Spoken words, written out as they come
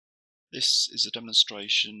This is a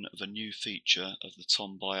demonstration of a new feature of the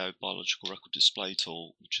Tom.bio biological record display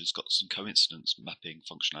tool, which has got some coincidence mapping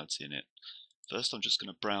functionality in it. First, I'm just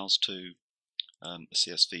going to browse to a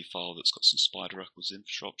CSV file that's got some spider records in for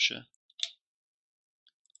Shropshire,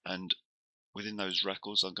 and within those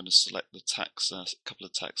records I'm going to select the taxa, a couple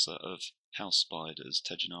of taxa of house spiders,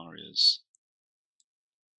 Tegenarias.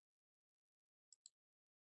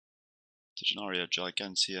 Tegenaria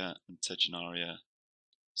gigantea and Tegenaria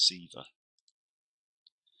siva.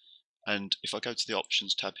 And if I go to the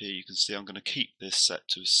options tab here, you can see I'm going to keep this set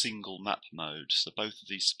to a single map mode. So both of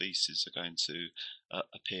these species are going to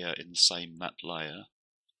appear in the same map layer.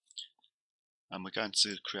 And we're going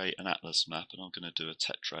to create an atlas map, and I'm going to do a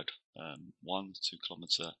tetrad 1 2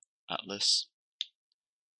 kilometer atlas.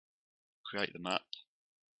 Create the map.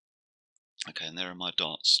 Okay, and there are my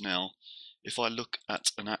dots. Now, if I look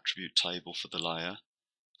at an attribute table for the layer,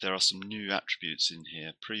 there are some new attributes in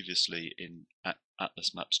here. Previously in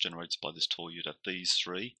atlas maps generated by this tool, you'd have these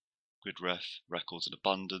three: grid ref, records, and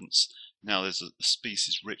abundance. Now there's a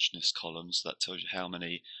species richness column, so that tells you how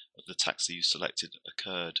many of the taxa you selected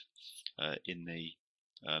occurred in the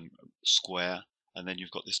square. And then you've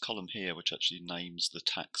got this column here which actually names the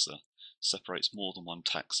taxa, separates more than one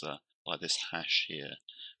taxa by this hash here.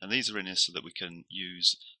 And these are in here so that we can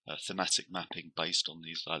use thematic mapping based on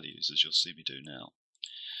these values, as you'll see me do now.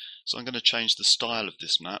 So I'm going to change the style of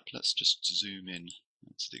this map. Let's just zoom in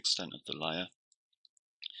to the extent of the layer.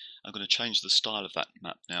 I'm going to change the style of that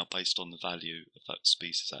map now based on the value of that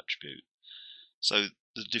species attribute. So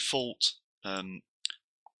the default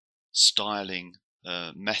styling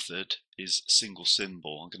method is single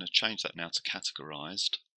symbol. I'm going to change that now to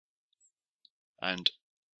categorized, and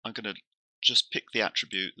I'm going to just pick the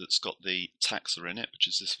attribute that's got the taxa in it, which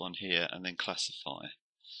is this one here, and then classify.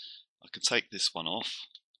 I can take this one off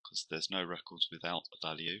because there's no records without a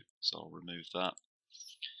value, so I'll remove that.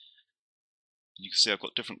 And you can see I've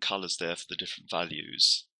got different colors there for the different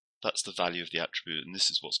values. That's the value of the attribute, and this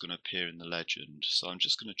is what's going to appear in the legend. So I'm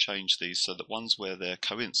just going to change these so that ones where they're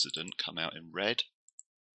coincident come out in red.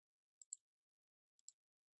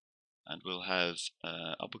 And we'll have,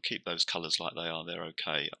 I will keep those colors like they are, they're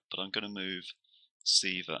okay. But I'm going to move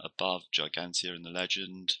Siva above Gigantea in the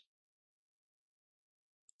legend.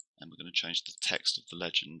 And we're going to change the text of the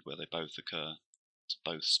legend where they both occur to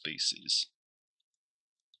both species.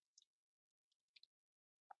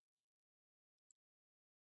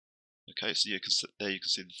 Okay, so there you can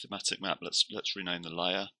see the thematic map. Let's rename the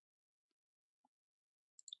layer.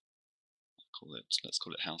 Let's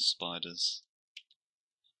call it house spiders.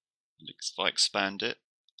 And if I expand it,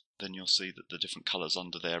 then you'll see that the different colours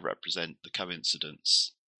under there represent the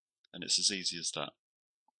coincidence, and it's as easy as that.